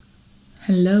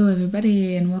Hello,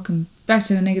 everybody, and welcome back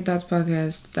to the Naked Thoughts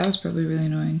podcast. That was probably really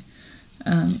annoying.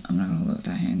 I'm not gonna go with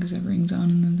that hand because that rings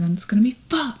on, and then it's gonna be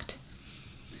fucked.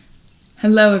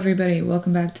 Hello, everybody.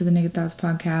 Welcome back to the Naked Thoughts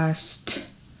podcast.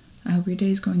 I hope your day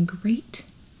is going great.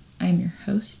 I am your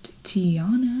host,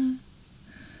 Tiana.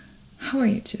 How are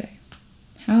you today?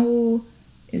 How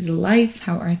is life?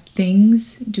 How are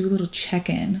things? Do a little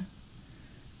check-in.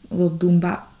 A little boom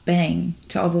bop bang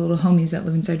to all the little homies that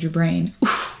live inside your brain.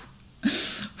 Oof.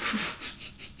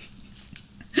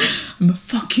 I'm a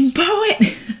fucking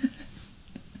poet.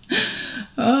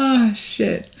 Oh,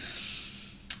 shit.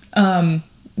 Yeah,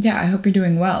 I hope you're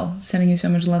doing well. Sending you so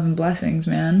much love and blessings,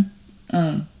 man.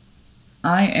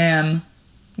 I am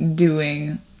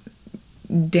doing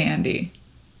dandy.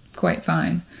 Quite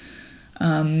fine.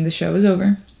 The show is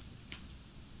over.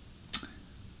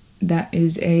 That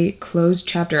is a closed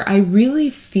chapter. I really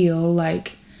feel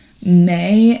like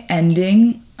May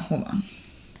ending... Hold on.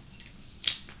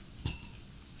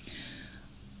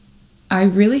 I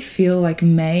really feel like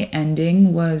May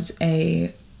ending was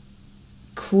a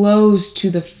close to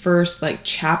the first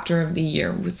chapter of the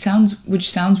year, which sounds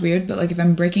weird, but if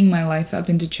I'm breaking my life up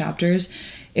into chapters,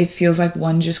 it feels like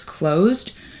one just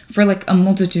closed for a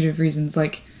multitude of reasons.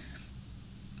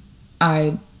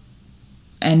 I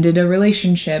ended a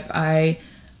relationship. I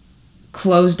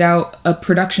closed out a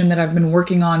production that I've been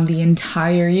working on the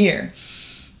entire year.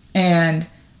 And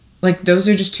those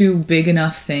are just two big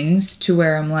enough things to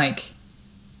where I'm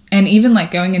and even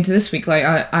going into this week,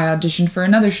 I auditioned for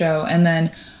another show, and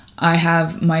then I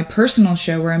have my personal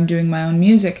show where I'm doing my own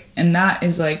music, and that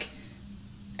is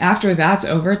after that's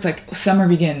over, it's summer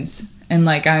begins, and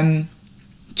I'm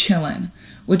chilling,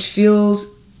 which feels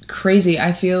crazy.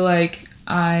 I feel like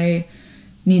I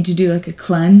need to do a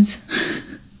cleanse.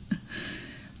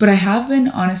 But I have been,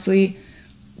 honestly,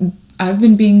 I've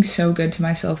been being so good to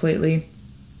myself lately,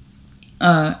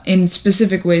 in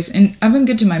specific ways, and I've been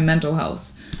good to my mental health,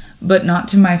 but not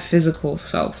to my physical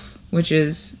self, which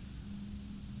is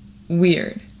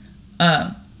weird.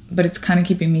 But it's kind of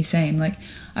keeping me sane.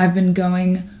 I've been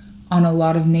going on a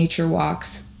lot of nature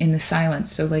walks in the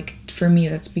silence. So for me,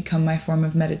 that's become my form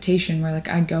of meditation, where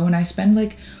I go and I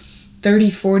spend 30,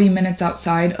 40 minutes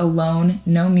outside alone,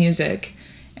 no music.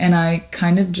 And I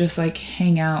kind of just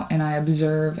hang out and I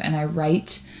observe and I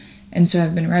write. And so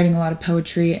I've been writing a lot of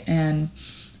poetry and,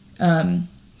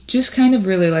 just kind of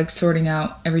really sorting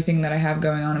out everything that I have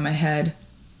going on in my head,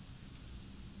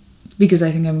 because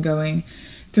I think I'm going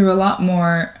through a lot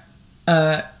more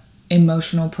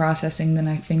emotional processing than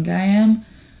I think I am.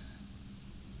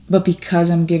 But because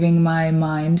I'm giving my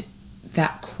mind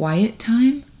that quiet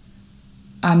time,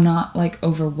 I'm not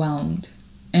overwhelmed,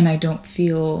 and I don't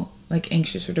feel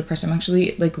anxious or depressed. I'm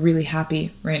actually really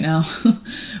happy right now,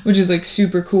 which is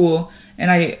super cool. And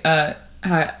I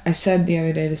said the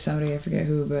other day to somebody, I forget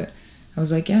who, but I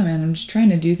was yeah, man, I'm just trying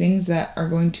to do things that are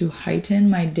going to heighten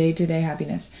my day-to-day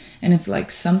happiness. And if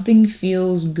something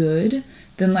feels good,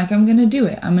 then I'm gonna do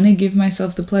it. I'm gonna give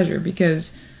myself the pleasure,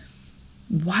 because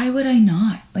why would I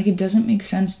not? It doesn't make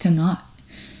sense to not.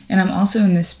 And I'm also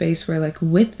in this space where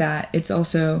with that, it's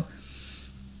also,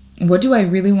 what do I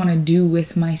really want to do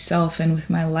with myself and with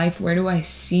my life? Where do I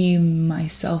see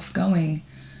myself going?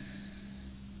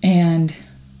 And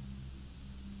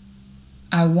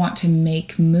I want to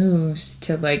make moves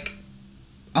to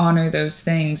honor those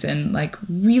things and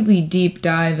really deep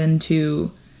dive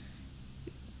into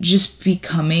just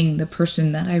becoming the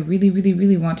person that I really, really,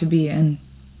 really want to be. And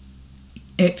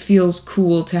it feels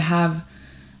cool to have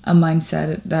a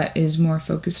mindset that is more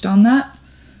focused on that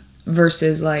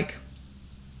versus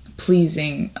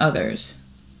pleasing others.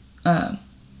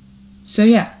 So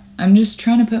yeah, I'm just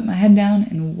trying to put my head down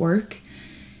and work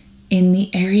in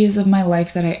the areas of my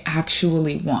life that I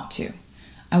actually want to.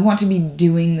 I want to be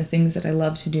doing the things that I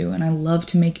love to do, and I love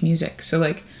to make music.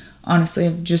 So honestly,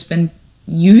 I've just been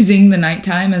using the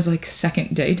nighttime as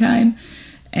second daytime,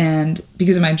 and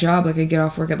because of my job, I get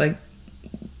off work at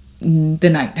the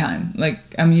nighttime.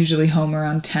 I'm usually home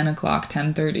around 10 o'clock,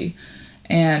 10:30,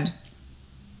 and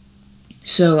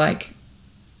so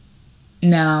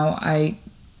now I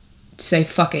say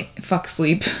fuck it, fuck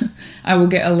sleep. I will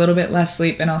get a little bit less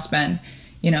sleep, and I'll spend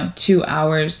 2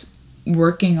 hours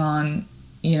working on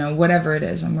whatever it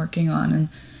is I'm working on. And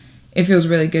it feels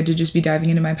really good to just be diving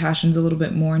into my passions a little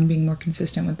bit more and being more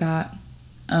consistent with that.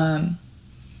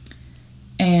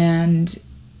 And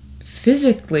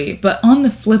physically, but on the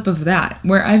flip of that,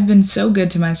 where I've been so good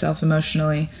to myself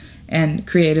emotionally and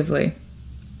creatively,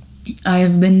 I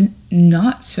have been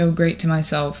not so great to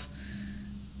myself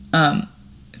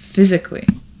physically.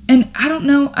 And I don't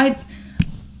know,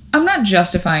 I'm not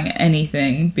justifying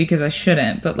anything because I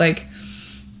shouldn't, but like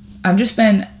I've just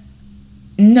been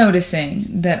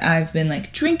noticing that I've been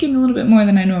like drinking a little bit more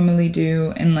than I normally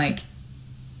do and like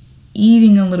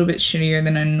eating a little bit shittier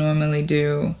than I normally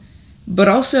do, but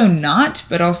also not,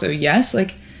 but also yes,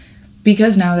 like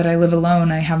because now that I live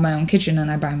alone, I have my own kitchen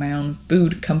and I buy my own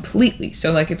food completely.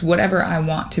 So like it's whatever I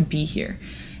want to be here.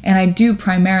 And I do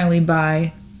primarily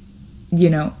buy, you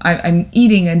know, I'm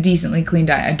eating a decently clean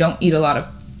diet. I don't eat a lot of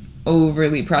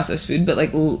overly processed food, but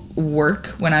like work,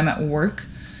 when I'm at work,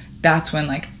 that's when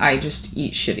like I just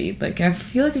eat shitty. Like I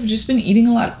feel like I've just been eating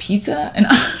a lot of pizza and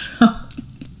I don't know.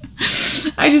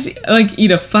 I just like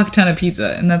eat a fuck ton of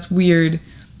pizza and that's weird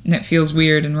and it feels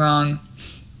weird and wrong.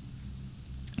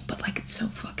 But like it's so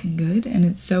fucking good and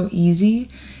it's so easy.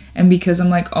 And because I'm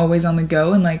like always on the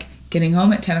go and like getting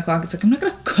home at 10 o'clock, it's like I'm not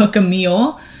gonna cook a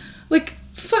meal. Like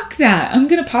fuck that. I'm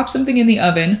gonna pop something in the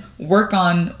oven, work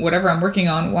on whatever I'm working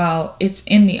on while it's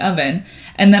in the oven,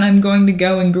 and then I'm going to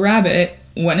go and grab it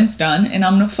when it's done and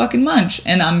I'm gonna fucking munch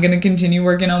and I'm gonna continue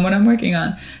working on what I'm working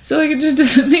on. So like it just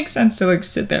doesn't make sense to like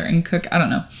sit there and cook. I don't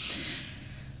know.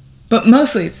 But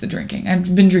mostly it's the drinking.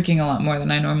 I've been drinking a lot more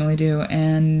than I normally do,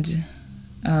 and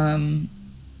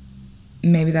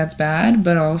maybe that's bad,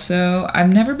 but also I've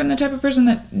never been the type of person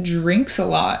that drinks a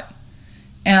lot.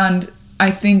 And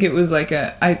I think it was like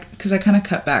because I kind of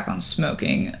cut back on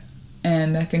smoking,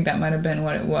 and I think that might have been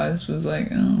what it was like,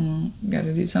 oh,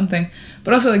 gotta do something.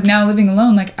 But also like now living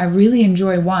alone, like I really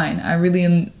enjoy wine. I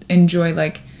really enjoy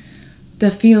like the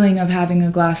feeling of having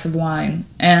a glass of wine.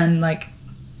 And like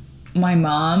my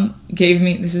mom gave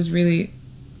me, this is really,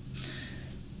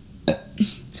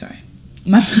 sorry.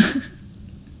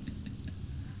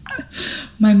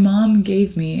 My mom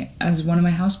gave me, as one of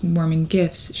my housewarming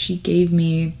gifts, she gave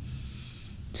me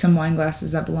some wine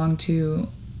glasses that belonged to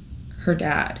her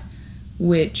dad,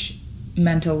 which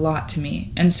meant a lot to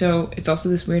me. And so it's also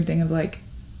this weird thing of like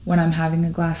when I'm having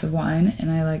a glass of wine and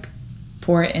I like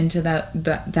pour it into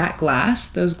that glass,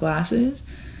 those glasses,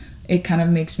 it kind of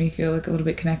makes me feel like a little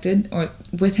bit connected. Or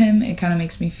with him, it kind of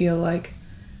makes me feel like,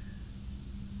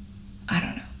 I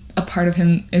don't know, a part of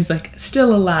him is like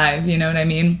still alive, you know what I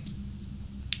mean?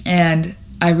 And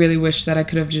I really wish that I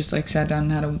could have just like sat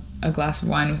down and had a glass of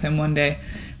wine with him one day.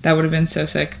 That would have been so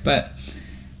sick, but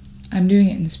I'm doing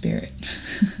it in the spirit.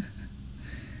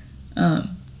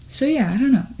 So yeah, I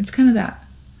don't know. It's kind of that.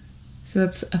 So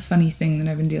that's a funny thing that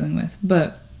I've been dealing with.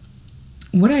 But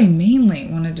what I mainly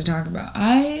wanted to talk about,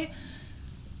 I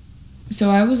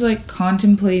was like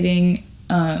contemplating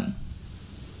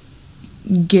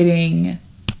getting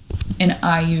an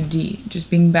IUD, just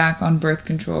being back on birth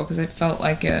control, because it felt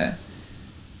like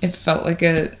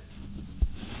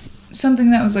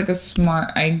something that was like a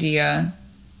smart idea.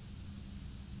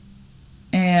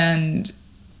 And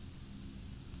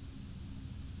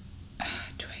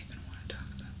do I even want to talk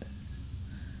about this?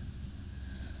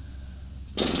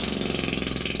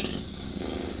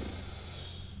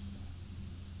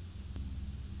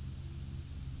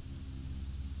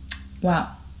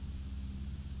 Wow.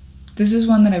 This is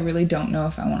one that I really don't know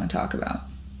if I want to talk about.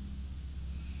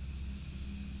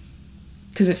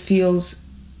 Because it feels,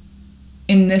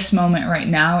 in this moment right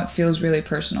now, it feels really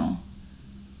personal.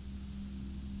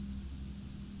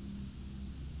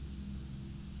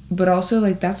 But also,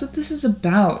 like, that's what this is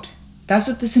about. That's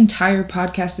what this entire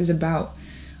podcast is about.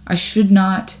 I should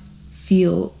not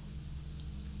feel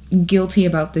guilty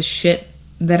about the shit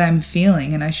that I'm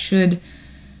feeling, and I should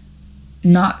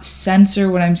not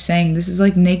censor what I'm saying. This is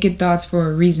like Naked Thoughts for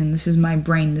a reason. This is my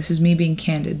brain. This is me being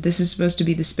candid. This is supposed to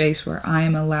be the space where I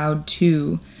am allowed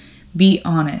to be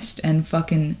honest and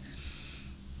fucking...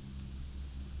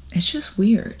 It's just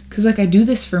weird. Because, like, I do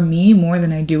this for me more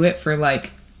than I do it for,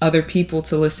 like, other people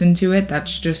to listen to it. That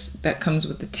comes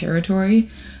with the territory.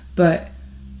 But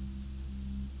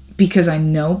because I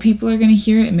know people are going to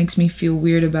hear it, it makes me feel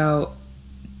weird about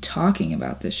talking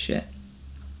about this shit.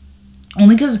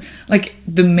 Only because, like,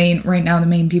 the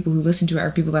main people who listen to it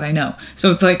are people that I know.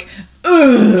 So it's like,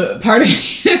 part of me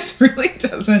just really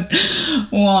doesn't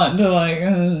want to, like,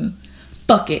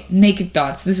 fuck it. Naked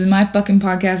Thoughts. This is my fucking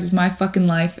podcast. It's my fucking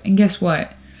life. And guess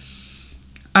what?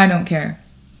 I don't care.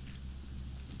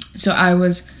 So I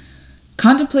was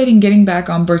contemplating getting back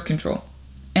on birth control.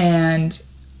 And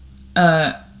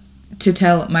to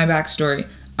tell my backstory,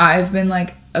 I've been,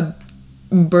 like, a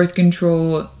birth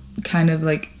control kind of,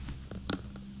 like...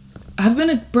 I've been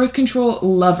a birth control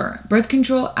lover, birth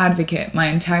control advocate my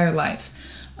entire life.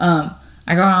 I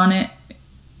got on it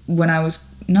when I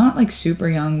was not like super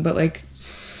young, but like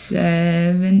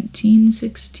 17,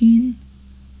 16,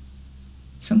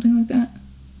 something like that.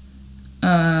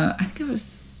 I think I was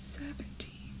 17.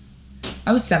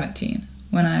 I was 17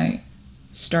 when I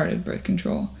started birth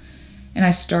control. And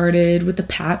I started with the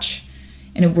patch,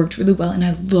 and it worked really well, and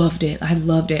I loved it.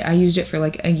 I used it for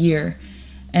like a year.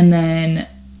 And then,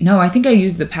 no, I think I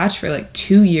used the patch for like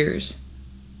 2 years.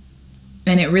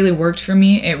 And it really worked for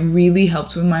me. It really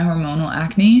helped with my hormonal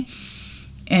acne.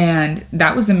 And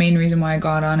that was the main reason why I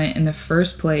got on it in the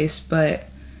first place. But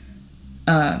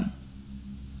then,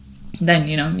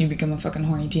 you know, you become a fucking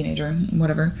horny teenager,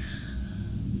 whatever.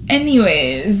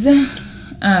 Anyways,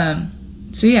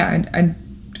 so yeah, I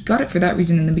got it for that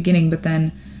reason in the beginning, but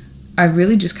then I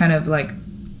really just kind of like,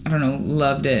 I don't know,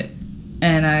 loved it.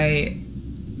 And I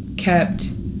kept,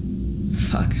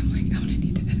 I'm gonna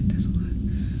need to edit this a lot.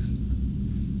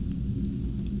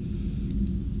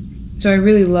 So I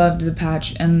really loved the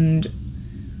patch, and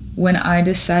when I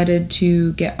decided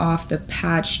to get off the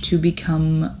patch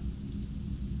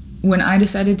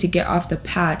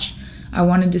I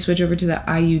wanted to switch over to the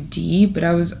IUD, but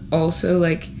I was also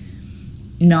like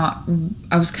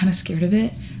I was kind of scared of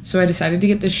it. So I decided to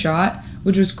get the shot,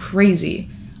 which was crazy.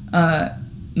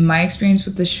 My experience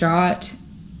with the shot,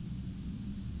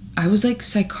 I was like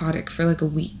psychotic for like a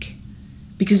week,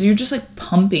 because you're just like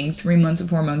pumping 3 months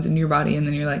of hormones into your body, and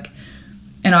then you're like,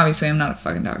 and obviously I'm not a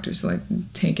fucking doctor, so like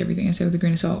take everything I say with a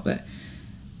grain of salt, but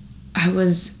I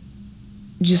was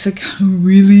just like a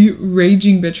really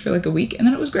raging bitch for like a week, and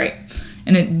then it was great.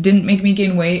 And it didn't make me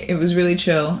gain weight. It was really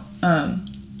chill.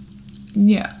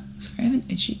 Yeah. Sorry, I have an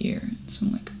itchy ear, so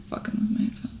I'm like fucking with my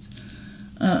headphones.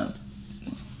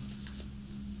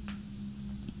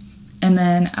 And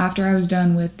then after I was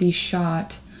done with the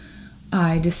shot,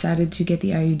 I decided to get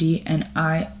the IUD, and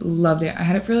I loved it. I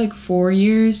had it for like 4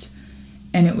 years,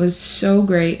 and it was so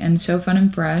great and so fun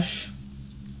and fresh.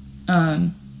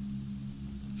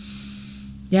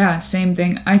 Yeah, same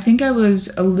thing. I think I was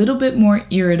a little bit more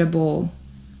irritable,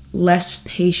 less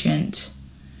patient,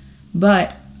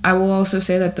 but I will also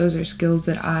say that those are skills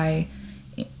that I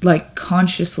like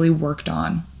consciously worked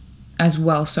on as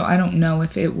well. So I don't know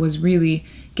if it was really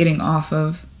getting off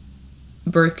of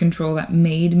birth control that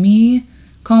made me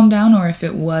calm down, or if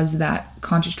it was that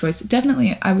conscious choice.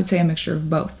 Definitely, I would say a mixture of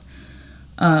both.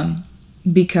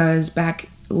 Because back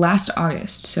last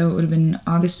August, so it would have been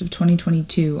August of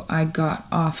 2022, I got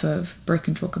off of birth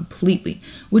control completely,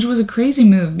 which was a crazy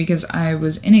move because I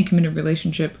was in a committed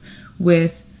relationship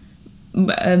with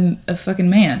a fucking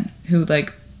man who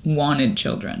like wanted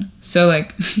children. So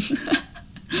like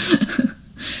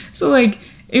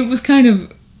it was kind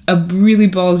of a really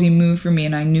ballsy move for me,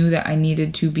 and I knew that I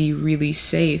needed to be really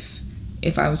safe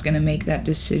if I was going to make that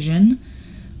decision.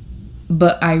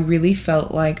 But I really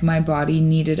felt like my body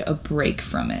needed a break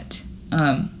from it.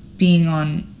 Being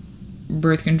on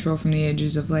birth control from the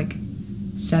ages of like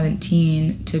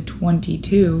 17 to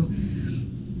 22,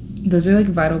 those are like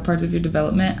vital parts of your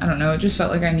development. I don't know, it just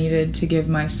felt like I needed to give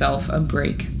myself a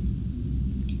break.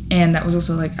 And that was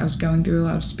also like I was going through a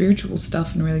lot of spiritual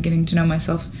stuff and really getting to know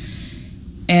myself.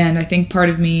 And I think part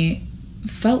of me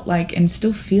felt like, and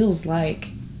still feels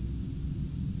like,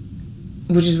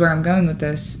 which is where I'm going with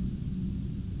this,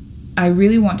 I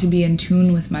really want to be in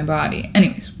tune with my body.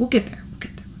 Anyways, we'll get there.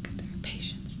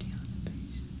 Patience, Deanna,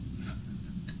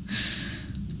 patience.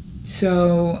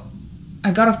 So,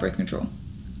 I got off birth control.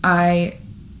 I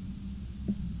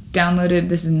downloaded,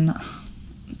 this is not,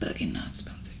 fucking not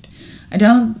sponsored. I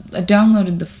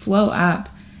downloaded the Flow app,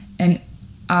 and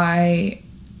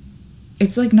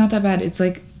it's like not that bad. It's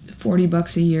like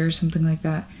 $40 a year or something like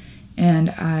that. And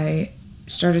I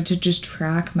started to just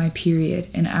track my period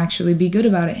and actually be good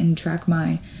about it and track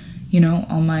my,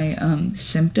 all my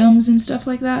symptoms and stuff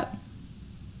like that.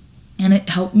 And it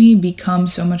helped me become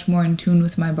so much more in tune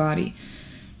with my body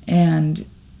and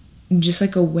just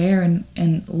like aware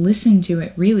and listen to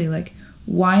it really. Like,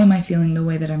 why am I feeling the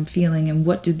way that I'm feeling, and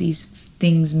what do these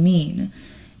things mean?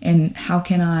 And how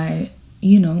can I,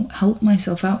 help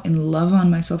myself out and love on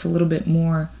myself a little bit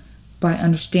more by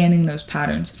understanding those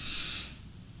patterns.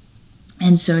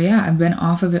 And so, yeah, I've been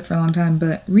off of it for a long time,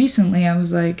 but recently I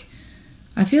was like,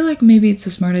 I feel like maybe it's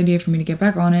a smart idea for me to get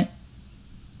back on it.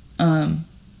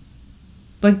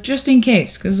 Like, just in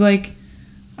case, because, like,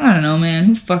 I don't know, man,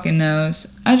 who fucking knows?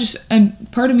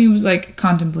 Part of me was, like,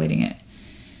 contemplating it.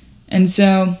 And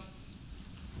so,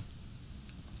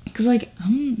 because, like,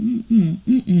 I'm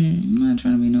not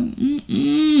trying to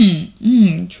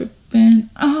be tripping,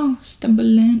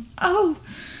 stumbling,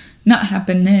 not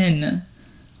happening.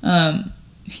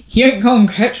 You ain't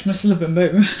gonna catch me slipping,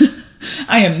 baby.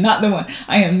 I am not the one.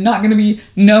 I am not gonna be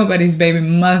nobody's baby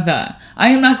mother. I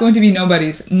am not going to be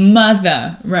nobody's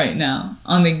mother right now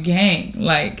on the gang.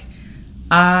 Like,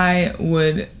 I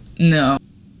would know.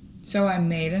 So I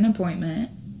made an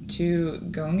appointment to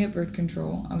go and get birth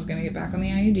control. I was going to get back on the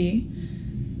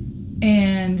IUD.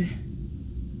 And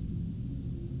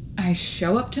I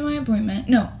show up to my appointment.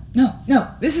 No.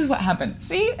 This is what happened.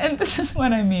 See? And this is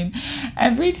what I mean.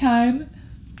 Every time...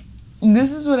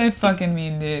 This is what I fucking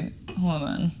mean, dude. Hold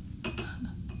on.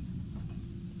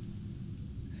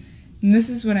 And this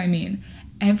is what I mean.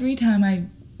 Every time I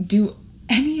do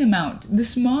any amount, the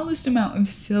smallest amount of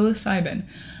psilocybin,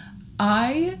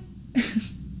 I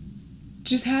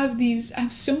just have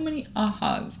so many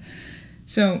ahas.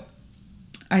 So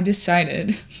I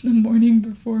decided the morning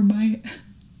before my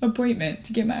appointment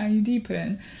to get my IUD put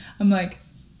in, I'm like,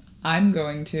 I'm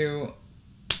going to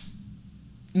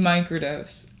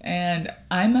microdose. And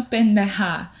I'm a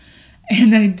pendeja.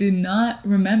 And I did not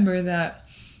remember that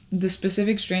the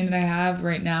specific strain that I have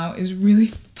right now is really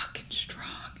fucking strong.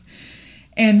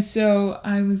 And so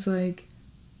I was like,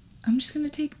 I'm just going to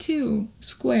take 2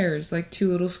 squares, like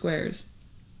 2 little squares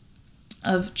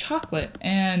of chocolate,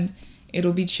 and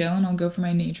it'll be chill, and I'll go for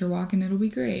my nature walk, and it'll be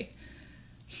great.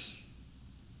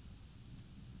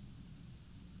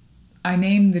 I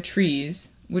named the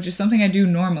trees, which is something I do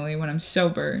normally when I'm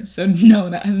sober, so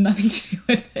no, that has nothing to do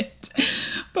with it.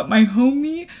 But my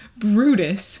homie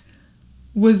Brutus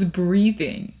was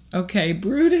breathing, okay?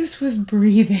 Brutus was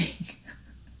breathing.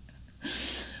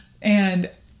 And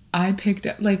I picked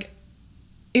up, like,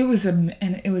 it was an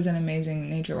amazing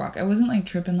nature walk. I wasn't, like,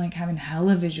 tripping, like, having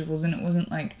hella visuals, and it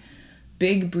wasn't, like,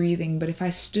 big breathing, but if I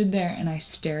stood there and I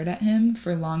stared at him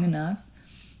for long enough,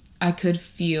 I could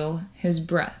feel his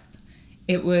breath.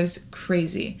 It was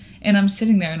crazy. And I'm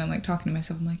sitting there and I'm like talking to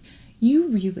myself. I'm like, you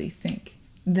really think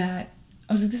that...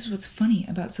 I was like, this is what's funny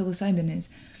about psilocybin is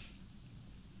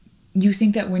you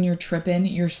think that when you're tripping,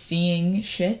 you're seeing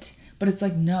shit. But it's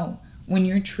like, no. When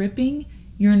you're tripping,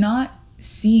 you're not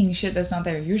seeing shit that's not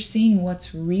there. You're seeing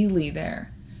what's really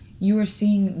there. You are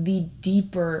seeing the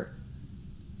deeper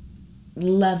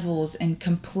levels and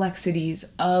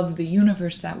complexities of the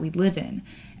universe that we live in.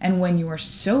 And when you are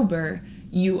sober,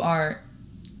 you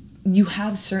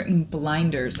have certain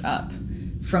blinders up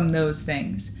from those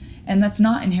things. And that's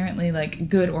not inherently, like,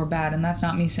 good or bad. And that's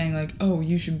not me saying, like, oh,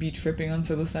 you should be tripping on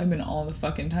psilocybin all the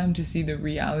fucking time to see the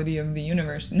reality of the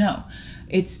universe. No.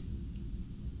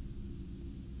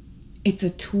 It's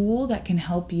a tool that can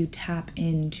help you tap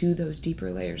into those deeper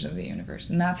layers of the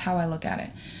universe. And that's how I look at it.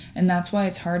 And that's why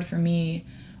it's hard for me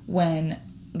when,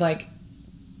 like,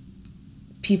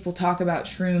 people talk about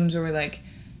shrooms or, like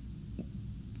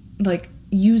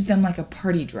use them like a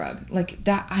party drug. Like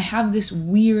that, I have this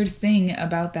weird thing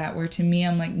about that where to me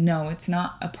I'm like, no, it's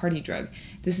not a party drug.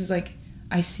 This is like,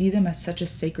 I see them as such a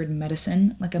sacred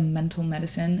medicine, like a mental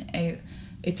medicine.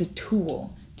 It's a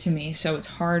tool to me, so it's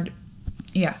hard.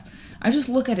 Yeah, I just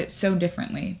look at it so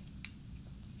differently.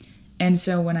 And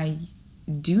so when I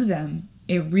do them,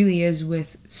 it really is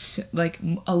with like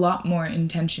a lot more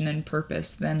intention and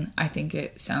purpose than I think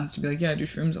it sounds to be like, yeah, I do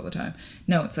shrooms all the time.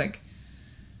 No, it's like,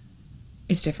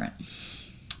 it's different.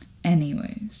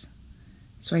 Anyways,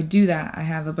 so I do that. I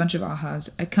have a bunch of ahas.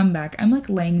 I come back. I'm like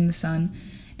laying in the sun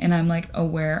and I'm like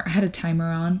aware. I had a timer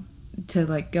on to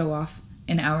like go off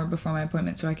an hour before my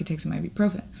appointment so I could take some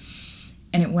ibuprofen.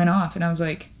 And it went off and I was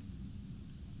like,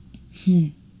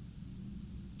 do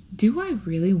I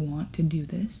really want to do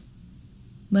this?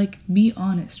 Like, be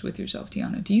honest with yourself,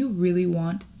 Tiana. Do you really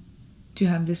want to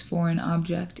have this foreign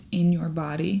object in your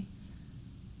body?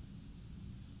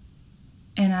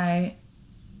 And I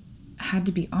had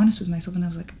to be honest with myself, and I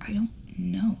was like, I don't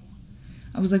know.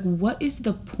 I was like, what is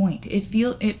the point?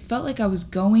 It felt like I was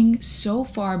going so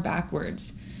far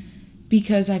backwards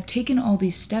because I've taken all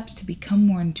these steps to become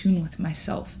more in tune with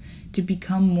myself, to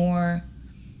become more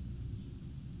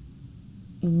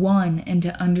one and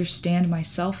to understand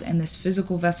myself and this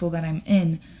physical vessel that I'm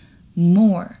in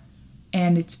more.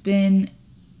 And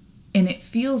it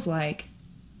feels like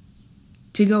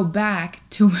to go back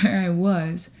to where I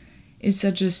was is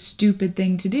such a stupid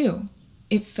thing to do.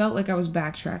 It felt like I was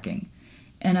backtracking.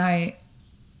 And I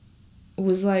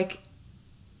was like,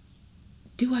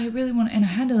 do I really want to? And I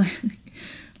had to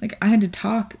I had to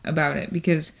talk about it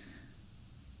because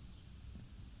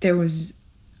there was,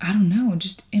 I don't know,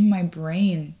 just in my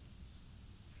brain,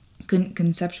 couldn't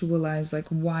conceptualize, like,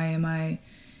 why am I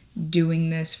doing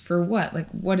this for what? Like,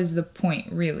 what is the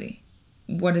point, really?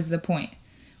 What is the point?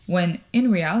 When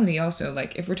in reality, also,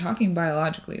 like, if we're talking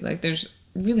biologically, like, there's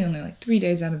really only, like, 3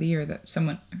 days out of the year that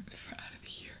someone... Out of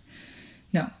the year.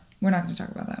 No, we're not going to talk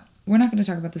about that. We're not going to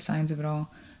talk about the science of it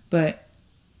all, but...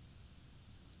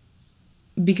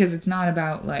 Because it's not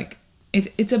about, like...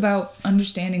 It's about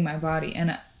understanding my body,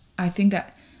 and I think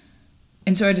that...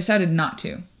 And so I decided not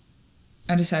to.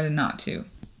 I decided not to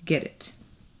get it.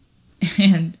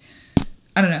 And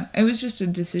I don't know. It was just a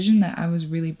decision that I was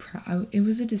really proud. It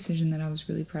was a decision that I was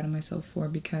really proud of myself for,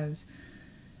 because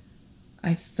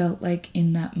I felt like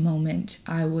in that moment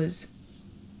I was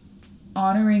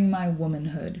honoring my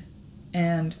womanhood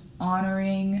and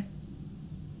honoring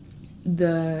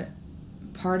the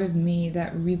part of me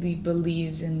that really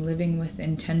believes in living with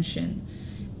intention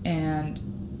and,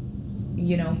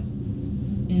 you know,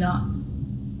 not,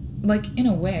 like, in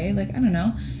a way, like, I don't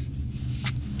know,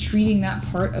 treating that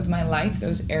part of my life,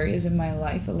 those areas of my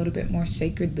life, a little bit more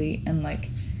sacredly. And, like,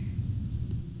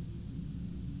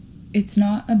 it's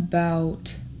not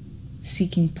about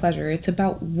seeking pleasure. It's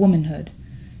about womanhood.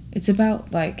 It's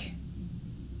about, like,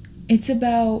 it's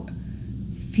about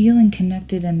feeling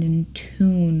connected and in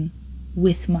tune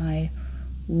with my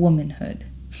womanhood.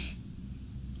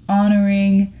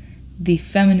 Honoring the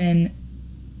feminine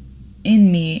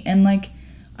in me. And, like,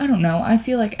 I don't know, I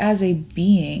feel like as a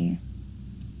being,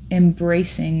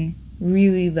 embracing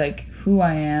really, like, who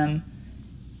I am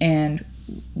and,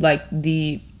 like,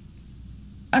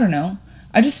 I don't know,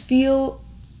 I feel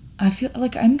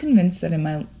like I'm convinced that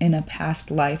in a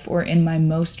past life, or in my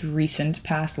most recent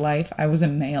past life, I was a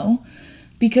male,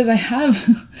 because I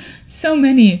have so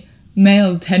many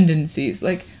male tendencies.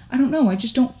 Like, I don't know, I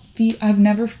just don't feel, I've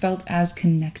never felt as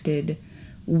connected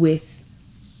with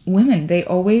women. They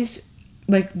always,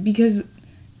 like, because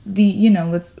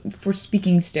if we're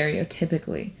speaking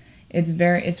stereotypically,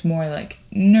 it's more like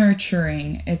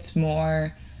nurturing, it's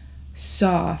more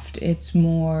soft, it's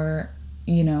more,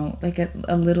 like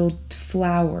a little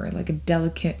flower, like a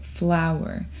delicate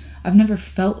flower. I've never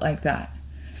felt like that.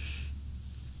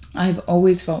 I've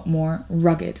always felt more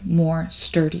rugged, more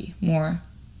sturdy, more,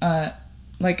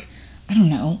 like, I don't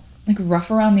know, like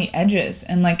rough around the edges.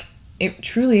 And, like, it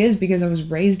truly is because I was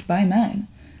raised by men.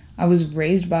 I was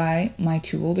raised by my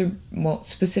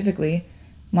specifically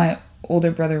my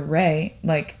older brother Ray.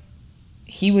 Like,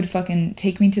 he would fucking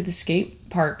take me to the skate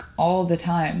park all the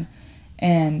time,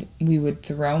 and we would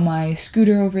throw my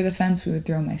scooter over the fence, we would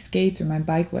throw my skates or my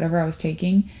bike, whatever I was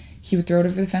taking, he would throw it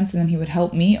over the fence, and then he would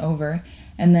help me over,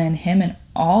 and then him and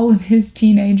all of his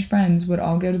teenage friends would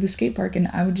all go to the skate park, and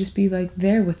I would just be, like,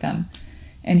 there with them,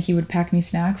 and he would pack me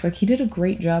snacks. Like, he did a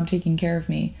great job taking care of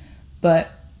me. But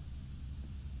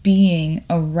being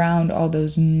around all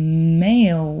those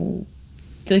the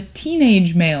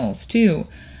teenage males too,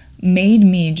 made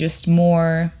me just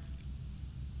more,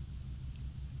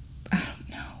 I don't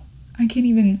know, I can't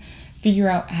even figure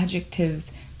out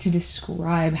adjectives to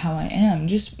describe how I am.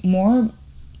 Just more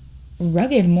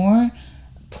rugged, more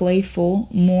playful,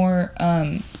 more,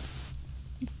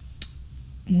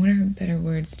 what are better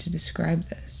words to describe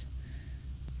this?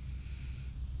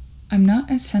 I'm not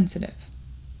as sensitive.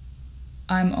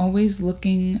 I'm always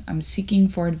I'm seeking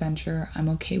for adventure. I'm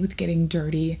okay with getting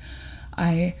dirty.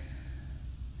 I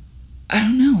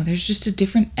don't know, there's just a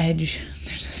different edge.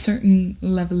 There's a certain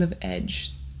level of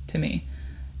edge to me.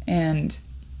 And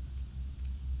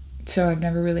so I've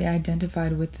never really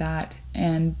identified with that.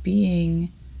 And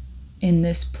being in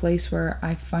this place where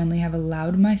I finally have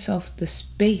allowed myself the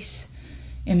space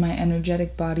in my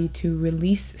energetic body to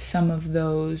release some of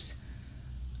those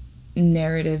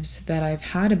narratives that I've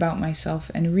had about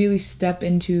myself and really step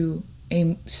into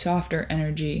a softer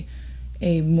energy,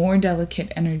 a more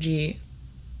delicate energy,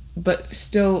 but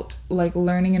still, like,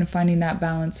 learning and finding that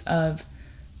balance of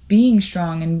being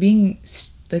strong and being,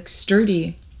 like,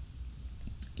 sturdy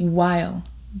while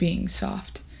being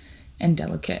soft and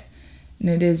delicate. And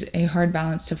it is a hard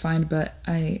balance to find, but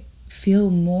I feel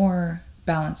more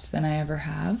balanced than I ever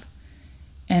have,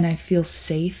 and I feel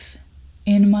safe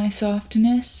in my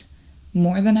softness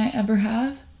more than I ever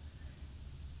have.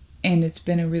 And it's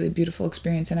been a really beautiful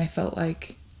experience, and I felt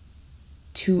like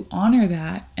to honor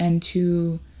that and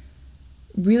to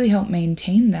really help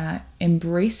maintain that,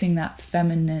 embracing that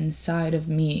feminine side of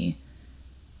me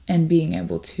and being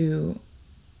able to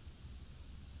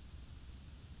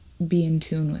be in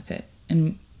tune with it,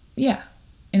 and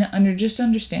just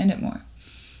understand it more,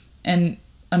 and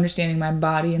understanding my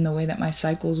body and the way that my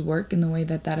cycles work and the way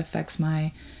that affects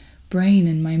my brain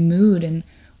and my mood and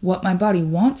what my body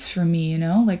wants from me,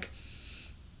 like,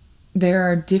 there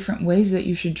are different ways that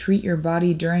you should treat your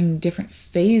body during different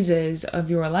phases of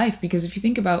your life. Because if you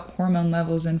think about hormone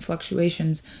levels and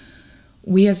fluctuations,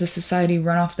 we as a society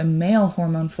run off the male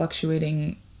hormone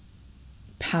fluctuating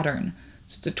pattern.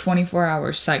 So it's a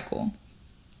 24-hour cycle,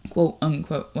 quote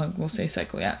unquote, like we'll say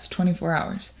cycle, yeah, it's 24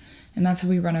 hours. And that's how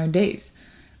we run our days,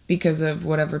 because of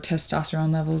whatever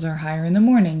testosterone levels are higher in the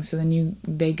morning. So then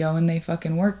they go and they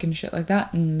fucking work and shit like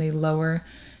that, and they lower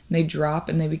they drop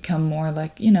and they become more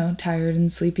like, tired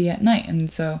and sleepy at night.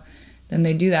 And so then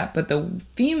they do that. But the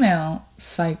female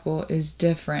cycle is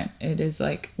different. It is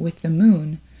like with the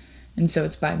moon. And so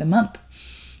it's by the month.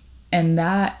 And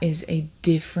that is a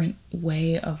different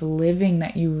way of living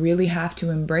that you really have to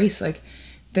embrace. Like,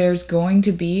 there's going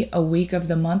to be a week of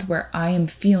the month where I am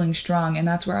feeling strong, and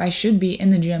that's where I should be in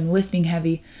the gym, lifting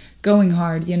heavy, going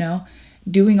hard,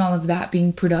 doing all of that,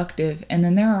 being productive. And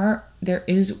then there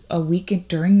is a week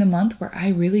during the month where I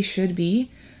really should be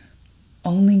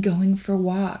only going for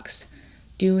walks,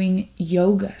 doing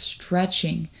yoga,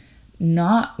 stretching,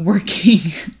 not working.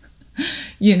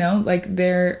 Like,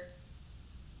 there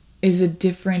is a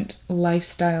different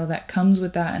lifestyle that comes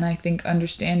with that. And I think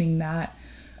understanding that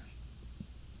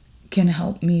can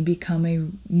help me become a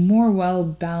more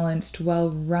well-balanced,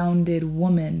 well-rounded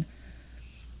woman,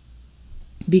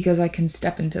 because I can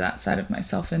step into that side of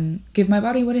myself and give my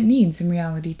body what it needs in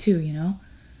reality too,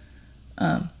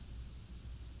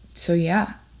 So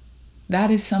yeah, that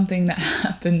is something that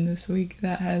happened this week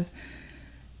that has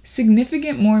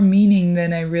significant more meaning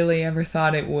than I really ever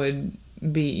thought it would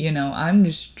be. I'm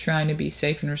just trying to be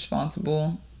safe and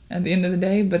responsible at the end of the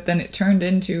day, but then it turned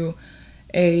into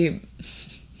a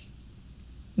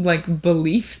like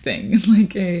belief thing,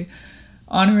 like a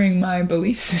honoring my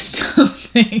belief system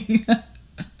thing.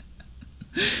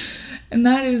 And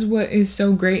that is what is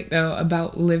so great though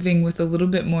about living with a little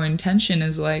bit more intention,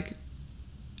 is like,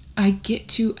 I get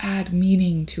to add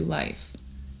meaning to life.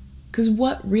 Because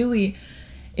what really,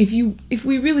 if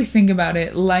we really think about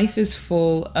it, life is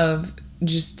full of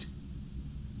just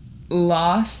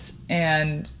loss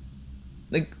and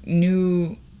like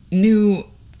new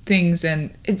things,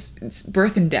 and it's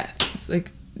birth and death. It's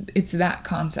like, it's that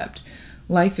concept.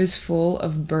 Life is full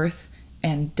of birth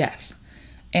and death,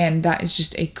 and that is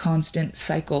just a constant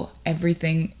cycle.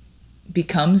 Everything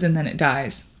becomes and then it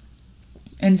dies.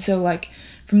 And so like,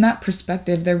 from that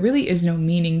perspective, there really is no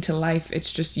meaning to life.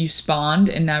 It's just you spawned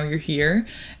and now you're here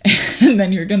and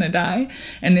then you're gonna die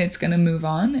and it's gonna move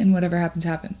on, and whatever happens,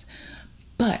 happens.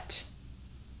 But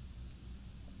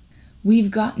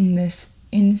we've gotten this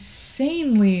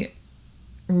insanely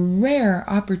rare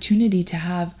opportunity to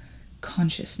have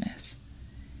consciousness.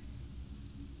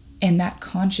 And that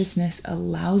consciousness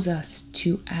allows us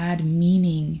to add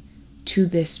meaning to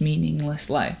this meaningless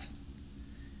life.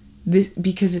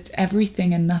 Because it's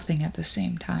everything and nothing at the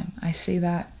same time. I say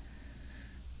that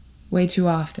way too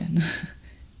often.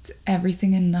 It's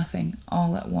everything and nothing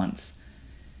all at once.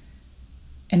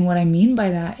 And what I mean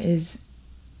by that is,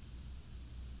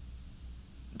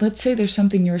 let's say there's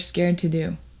something you're scared to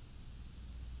do.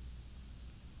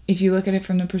 If you look at it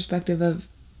from the perspective of,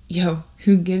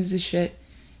 who gives a shit?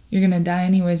 You're gonna die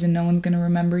anyways and no one's gonna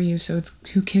remember you, so it's,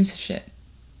 who gives a shit?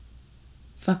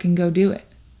 Fucking go do it.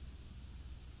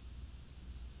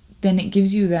 Then it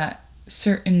gives you that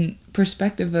certain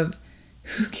perspective of,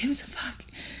 who gives a fuck?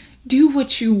 Do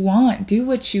what you want. Do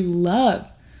what you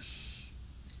love.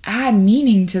 Add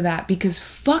meaning to that, because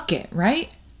fuck it, right?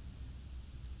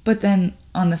 But then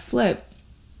on the flip,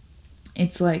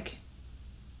 it's like,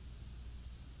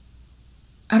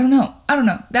 I don't know.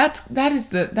 That's the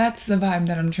vibe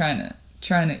that I'm trying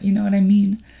to, you know what I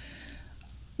mean?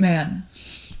 Man,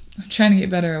 I'm trying to get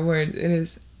better at words. It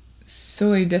is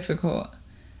so difficult.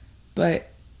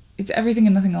 But it's everything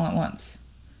and nothing all at once.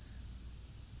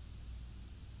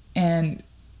 And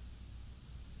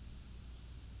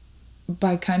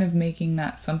by kind of making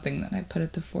that something that I put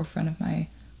at the forefront of my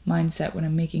mindset when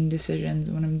I'm making decisions,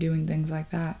 when I'm doing things like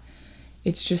that,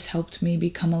 it's just helped me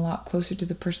become a lot closer to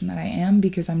the person that I am,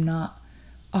 because I'm not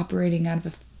operating out of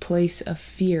a place of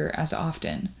fear as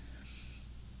often.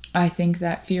 I think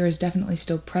that fear is definitely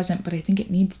still present, but I think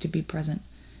it needs to be present.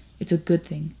 It's a good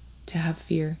thing to have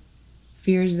fear.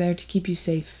 Fear is there to keep you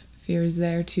safe. Fear is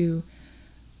there to...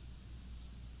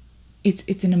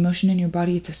 It's an emotion in your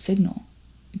body. It's a signal.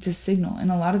 It's a signal.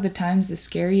 And a lot of the times, the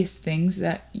scariest things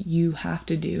that you have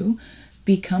to do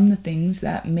become the things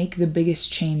that make the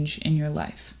biggest change in your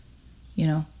life.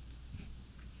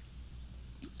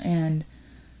 And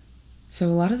so a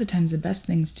lot of the times, the best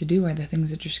things to do are the things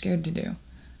that you're scared to do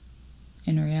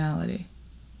in reality.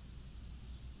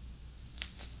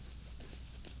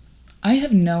 I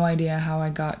have no idea how I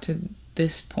got to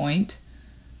this point,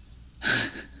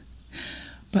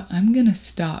 but I'm gonna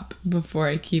stop before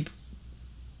I keep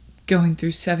going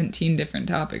through 17 different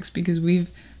topics, because we've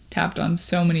tapped on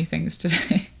so many things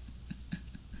today.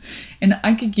 And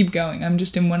I could keep going. I'm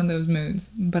just in one of those moods,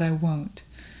 but I won't.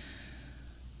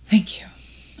 Thank you.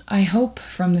 I hope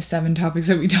from the 7 topics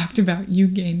that we talked about, you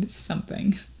gained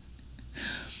something.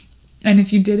 And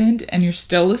if you didn't and you're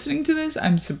still listening to this,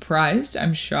 I'm surprised,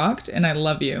 I'm shocked, and I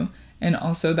love you. And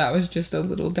also, that was just a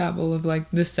little dabble of like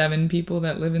the 7 people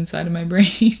that live inside of my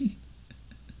brain.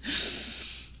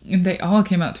 And they all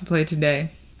came out to play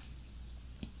today.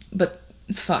 But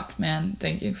fuck, man,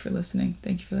 thank you for listening.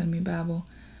 Thank you for letting me babble.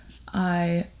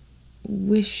 I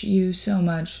wish you so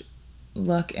much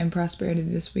luck and prosperity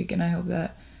this week, and I hope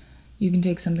that you can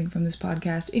take something from this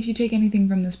podcast. If you take anything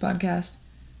from this podcast,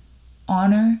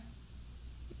 honor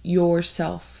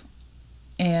yourself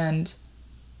and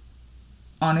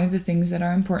honor the things that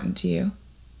are important to you.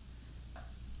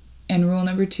 And rule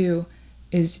number 2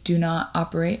 is do not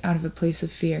operate out of a place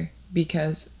of fear,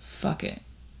 because fuck it.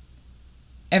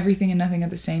 Everything and nothing at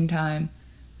the same time.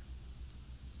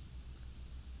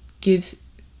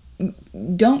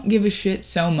 Don't give a shit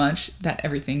so much that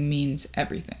everything means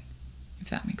everything, if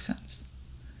that makes sense.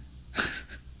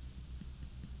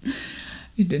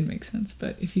 It didn't make sense,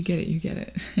 but if you get it, you get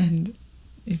it. And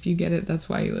if you get it, that's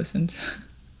why you listened.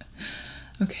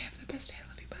 Okay, have the best day.